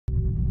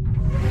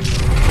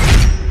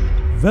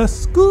The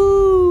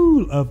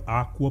School of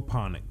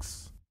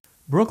Aquaponics.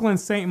 Brooklyn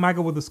St.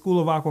 Michael with the School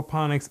of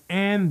Aquaponics,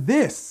 and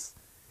this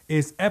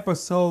is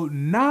episode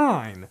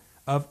 9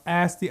 of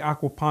Ask the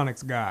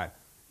Aquaponics Guide.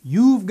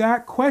 You've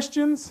got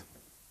questions,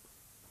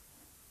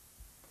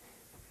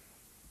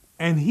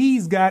 and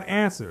he's got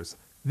answers.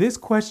 This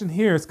question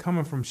here is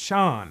coming from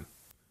Sean.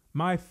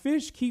 My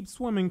fish keep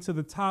swimming to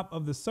the top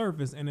of the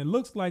surface, and it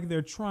looks like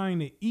they're trying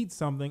to eat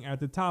something at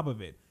the top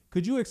of it.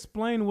 Could you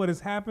explain what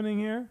is happening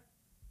here?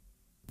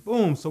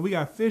 Boom, so we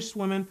got fish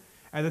swimming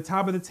at the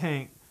top of the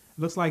tank.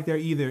 Looks like they're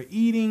either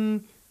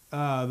eating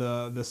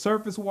the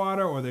surface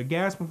water or they're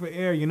gasping for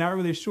air. You're not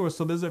really sure.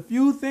 So there's a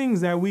few things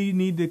that we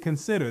need to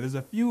consider. There's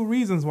a few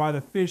reasons why the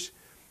fish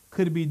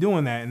could be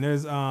doing that. And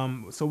there's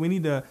so we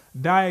need to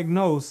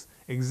diagnose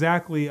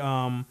exactly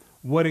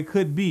what it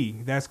could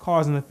be that's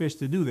causing the fish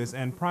to do this.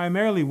 And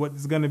primarily what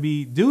it's going to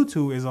be due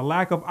to is a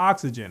lack of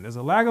oxygen. There's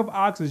a lack of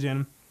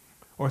oxygen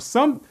or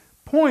some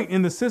point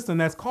in the system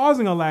that's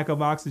causing a lack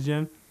of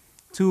oxygen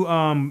to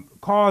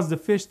cause the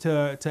fish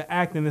to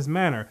act in this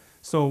manner.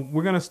 So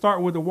we're going to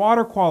start with the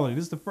water quality.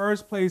 This is the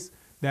first place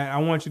that I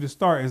want you to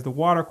start, is the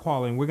water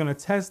quality. We're going to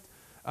test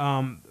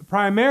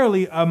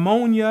primarily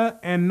ammonia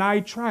and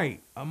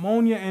nitrite.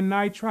 Ammonia and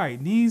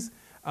nitrite. These,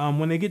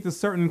 when they get to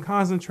certain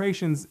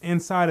concentrations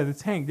inside of the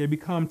tank, they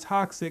become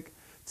toxic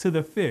to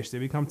the fish. They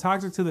become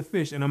toxic to the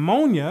fish. And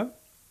ammonia,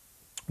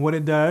 what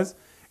it does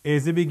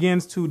is it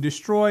begins to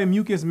destroy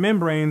mucous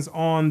membranes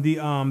on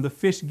the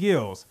fish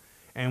gills.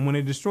 And when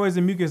it destroys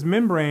the mucous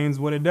membranes,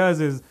 what it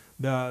does is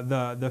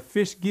the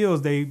fish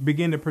gills, they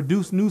begin to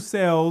produce new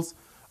cells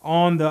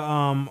on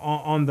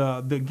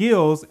the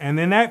gills, and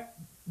then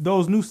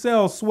those new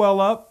cells swell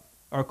up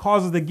or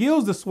causes the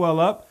gills to swell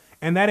up,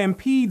 and that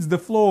impedes the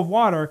flow of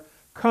water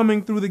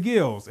coming through the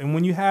gills. And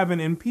when you have an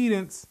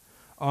impedance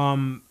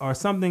or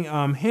something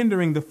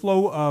hindering the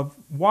flow of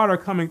water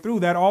coming through,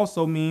 that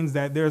also means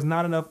that there's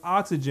not enough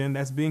oxygen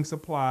that's being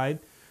supplied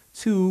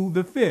to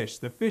the fish.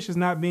 The fish is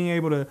not being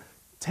able to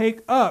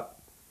take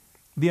up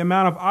the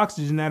amount of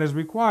oxygen that is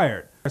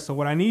required. So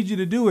what I need you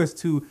to do is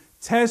to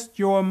test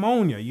your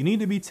ammonia. You need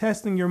to be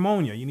testing your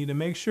ammonia. You need to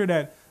make sure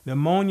that the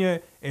ammonia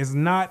is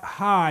not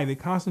high. The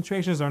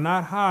concentrations are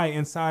not high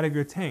inside of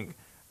your tank.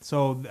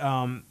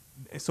 So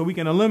so we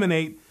can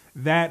eliminate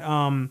that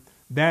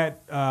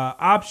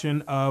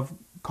option of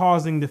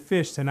causing the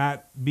fish to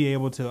not be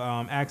able to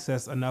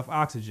access enough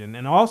oxygen.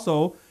 And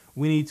also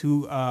we need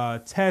to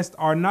test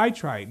our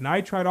nitrite.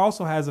 Nitrite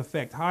also has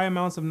effect. High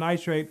amounts of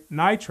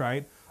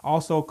nitrite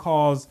also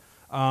cause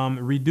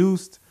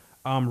reduced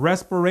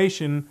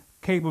respiration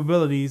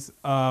capabilities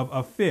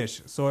of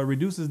fish. So it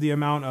reduces the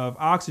amount of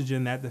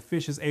oxygen that the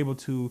fish is able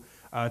to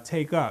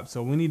take up.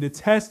 So we need to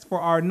test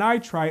for our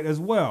nitrite as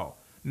well.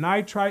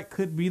 Nitrite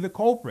could be the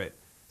culprit.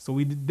 So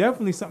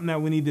definitely something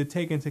that we need to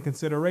take into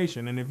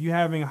consideration. And if you're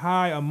having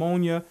high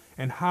ammonia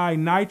and high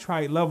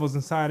nitrite levels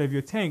inside of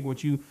your tank,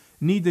 what you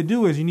need to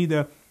do is you need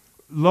to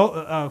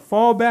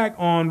fall back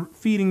on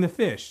feeding the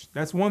fish.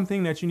 That's one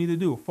thing that you need to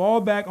do. Fall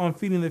back on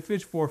feeding the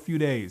fish for a few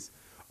days.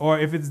 Or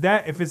if it's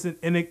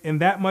in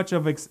that much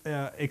of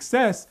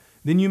excess,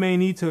 then you may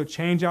need to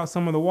change out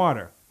some of the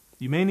water.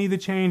 You may need to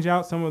change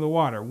out some of the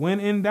water. When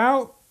in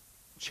doubt,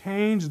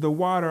 change the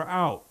water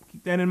out.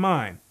 Keep that in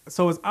mind.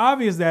 So it's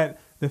obvious that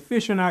the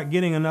fish are not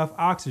getting enough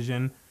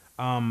oxygen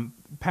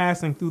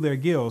passing through their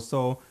gills.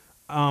 So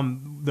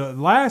the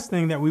last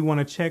thing that we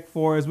want to check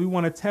for is we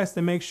want to test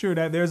and make sure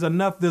that there's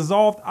enough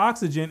dissolved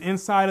oxygen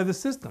inside of the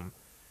system.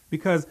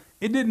 Because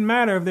it didn't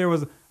matter if there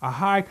was a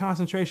high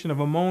concentration of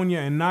ammonia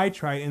and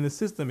nitrite in the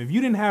system. If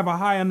you didn't have a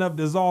high enough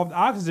dissolved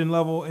oxygen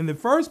level in the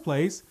first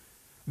place,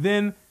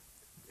 then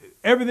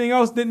everything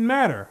else didn't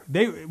matter.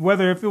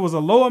 Whether if it was a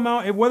low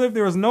amount, whether if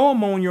there was no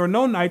ammonia or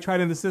no nitrite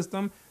in the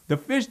system, the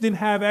fish didn't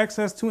have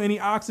access to any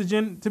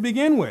oxygen to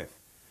begin with.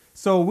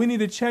 So we need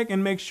to check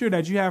and make sure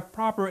that you have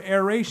proper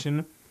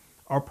aeration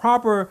or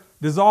proper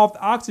dissolved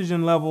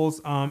oxygen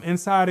levels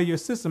inside of your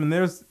system. And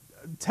there's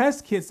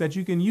test kits that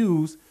you can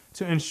use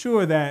to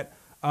ensure that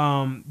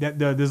that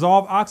the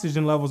dissolved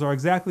oxygen levels are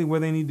exactly where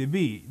they need to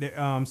be.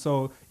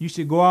 So you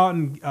should go out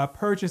and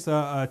purchase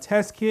a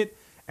test kit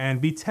and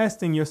be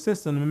testing your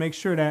system to make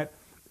sure that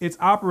it's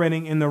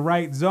operating in the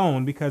right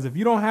zone. Because if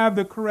you don't have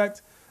the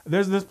correct,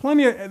 there's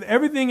plenty of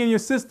everything in your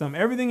system.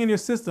 Everything in your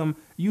system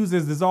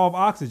uses dissolved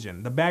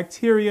oxygen. The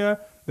bacteria,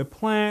 the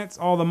plants,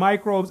 all the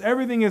microbes,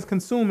 everything is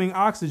consuming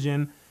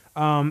oxygen.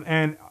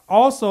 And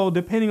also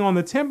depending on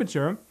the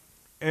temperature,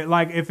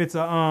 like if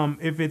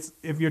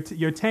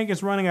your tank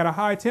is running at a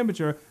high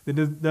temperature,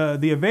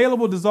 the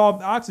available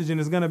dissolved oxygen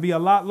is going to be a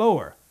lot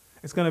lower.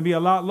 It's going to be a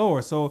lot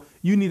lower. So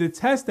you need to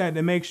test that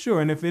to make sure.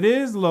 And if it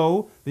is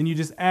low, then you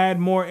just add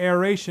more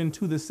aeration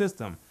to the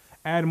system.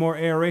 Add more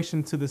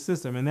aeration to the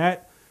system, and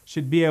that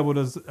should be able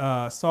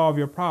to solve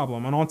your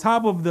problem. And on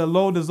top of the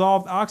low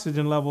dissolved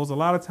oxygen levels, a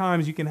lot of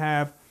times you can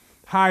have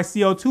high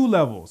CO2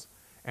 levels.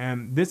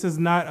 And this is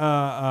not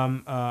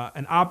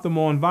an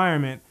optimal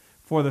environment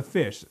for the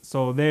fish.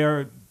 So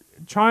they're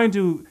trying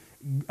to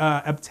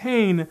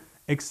obtain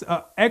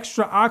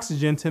extra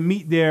oxygen to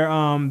meet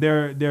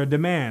their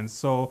demands.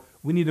 So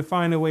we need to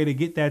find a way to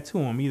get that to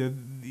them. We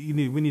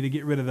need to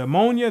get rid of the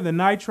ammonia, the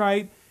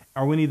nitrite,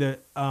 or we need to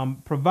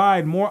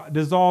provide more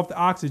dissolved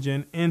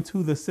oxygen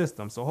into the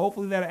system. So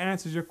hopefully that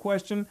answers your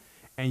question,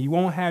 and you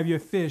won't have your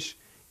fish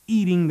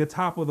eating the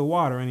top of the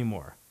water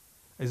anymore.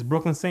 It's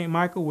Brooklyn St.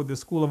 Michael with the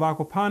School of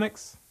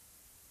Aquaponics.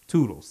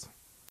 Toodles.